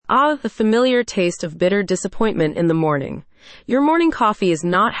Ah, the familiar taste of bitter disappointment in the morning. Your morning coffee is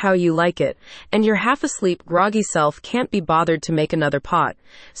not how you like it, and your half-asleep, groggy self can't be bothered to make another pot.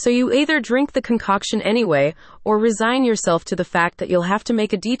 So you either drink the concoction anyway, or resign yourself to the fact that you'll have to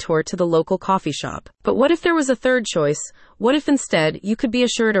make a detour to the local coffee shop. But what if there was a third choice? What if instead you could be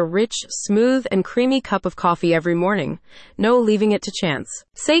assured a rich, smooth, and creamy cup of coffee every morning? No leaving it to chance.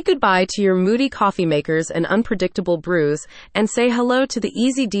 Say goodbye to your moody coffee makers and unpredictable brews, and say hello to the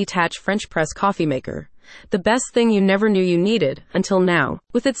easy detach French press coffee maker. The best thing you never knew you needed, until now.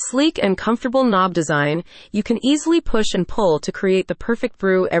 With its sleek and comfortable knob design, you can easily push and pull to create the perfect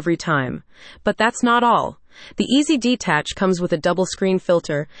brew every time. But that's not all. The Easy Detach comes with a double screen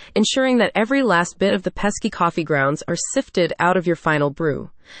filter, ensuring that every last bit of the pesky coffee grounds are sifted out of your final brew.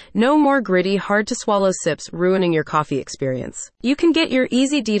 No more gritty, hard-to-swallow sips ruining your coffee experience. You can get your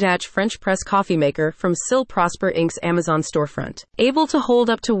Easy Detach French press coffee maker from Sil Prosper Inc.'s Amazon storefront. Able to hold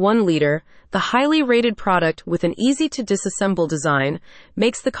up to 1 liter, the highly rated product with an easy-to-disassemble design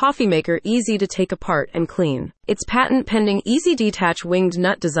makes the coffee maker easy to take apart and clean. Its patent-pending Easy Detach winged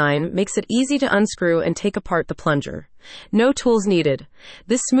nut design makes it easy to unscrew and take apart the plunger. No tools needed.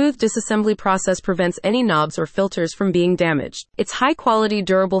 This smooth disassembly process prevents any knobs or filters from being damaged. Its high-quality,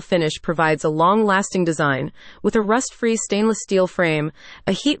 durable finish provides a long-lasting design with a rust-free stainless steel frame,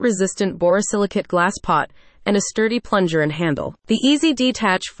 a heat-resistant borosilicate glass pot, and a sturdy plunger and handle. The Easy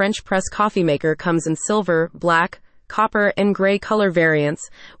Detach French press coffee maker comes in silver, black, copper, and gray color variants,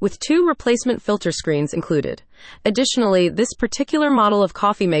 with 2 replacement filter screens included. Additionally, this particular model of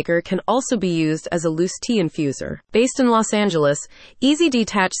coffee maker can also be used as a loose tea infuser. Based in Los Angeles, Easy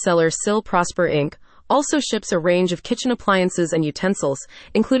Detach seller Sil Prosper Inc. also ships a range of kitchen appliances and utensils,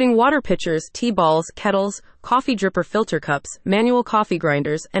 including water pitchers, tea balls, kettles, coffee dripper filter cups, manual coffee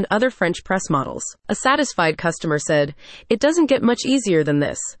grinders, and other French press models. A satisfied customer said, "It doesn't get much easier than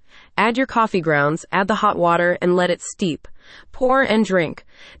this. Add your coffee grounds, add the hot water, and let it steep. Pour and drink.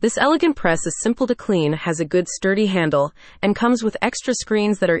 This elegant press is simple to clean, has a good sturdy handle, and comes with extra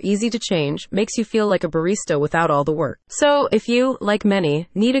screens that are easy to change, makes you feel like a barista without all the work." So, if you, like many,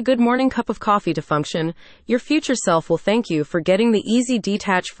 need a good morning cup of coffee to function, your future self will thank you for getting the Easy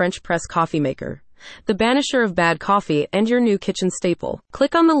Detach French press coffee maker, the banisher of bad coffee and your new kitchen staple.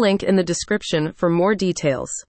 Click on the link in the description for more details.